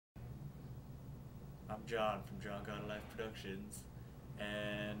I'm John from JohnGotALife Productions,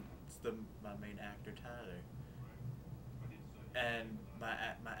 and it's my main actor Tyler. And my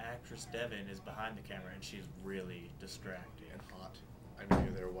actress Devin is behind the camera, and she's really distracting and hot. I know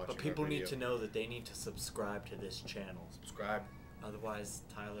you're there watching. But people need to know that they need to subscribe to this channel. Subscribe. Otherwise,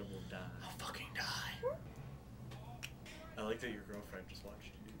 Tyler will die. I'll fucking die. I like that your girlfriend just watched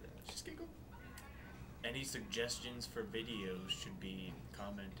you do that. She's giggle. Any suggestions for videos should be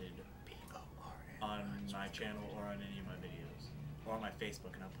commented on my channel or on any of my videos. Or on my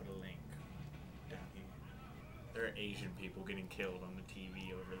Facebook, and I'll put a link down here. There are Asian people getting killed on the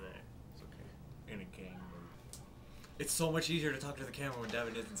TV over there. It's okay. In a gang mode. It's so much easier to talk to the camera when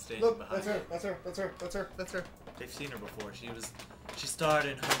Devin isn't standing Look, behind that's her, that's her, that's her, that's her, that's her. They've seen her before. She starred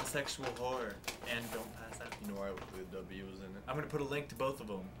in homosexual horror and Don't Pass Out. You know why the W was in it? I'm gonna put a link to both of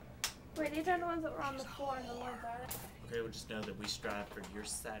them. Wait, these are the ones that were on the floor and the ones that... Okay, we'll just know that we strive for your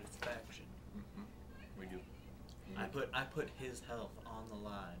satisfaction. We do. I put his health on the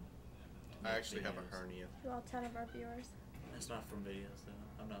line. I actually have a hernia. To all 10 of our viewers. That's not from videos,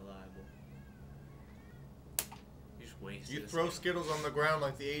 though. I'm not liable. You just wasted. You throw Skittles on the ground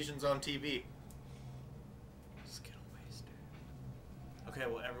like the Asians on TV. Skittle waster. Okay,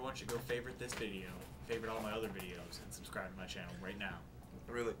 well, everyone should go favorite this video, favorite all my other videos, and subscribe to my channel right now.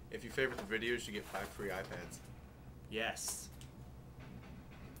 Really, if you favorite the videos, you get 5 free iPads. Yes.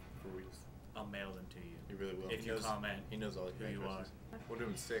 For reals. I'll mail them to you. He really will. If you comment he knows all who you are. We're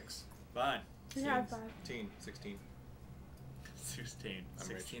doing 6. Fine. Yeah, 5. 16. 16. I'm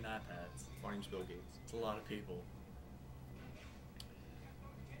 16 rich. iPads. My name's Bill Gates. It's a lot of people.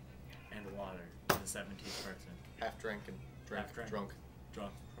 And water. The 17th person. Half drinking. Drink. Half drank. Drunk.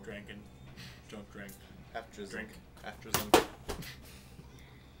 Drunk. Drinking. Drunk. Drink. Half drizzling. Drink. Half drizzling.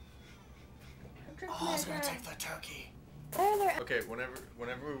 Oh, I was gonna take the turkey. Okay,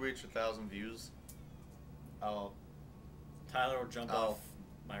 whenever we reach 1,000 views, Tyler will jump off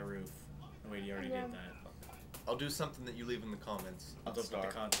my roof. Oh, wait, he already did that. I'll do something that you leave in the comments. I'll just put the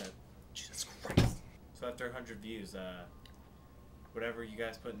content. Jesus Christ. So after 100 views, whatever you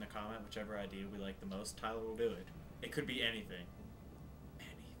guys put in the comment, whichever idea we like the most, Tyler will do it. It could be anything.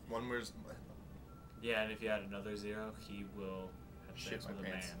 Anything. One where's... Yeah, and if you add another 0, he will have sex with a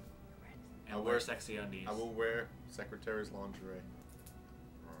man. And wear sexy undies. I will wear secretary's lingerie.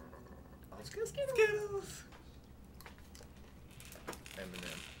 Let's go Skittles!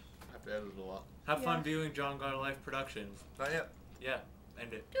 Eminem. I have to edit a lot. Have fun viewing JohnGotALife Productions. Not yet. Yeah,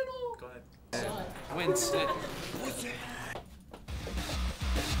 end it. Go ahead. Winston.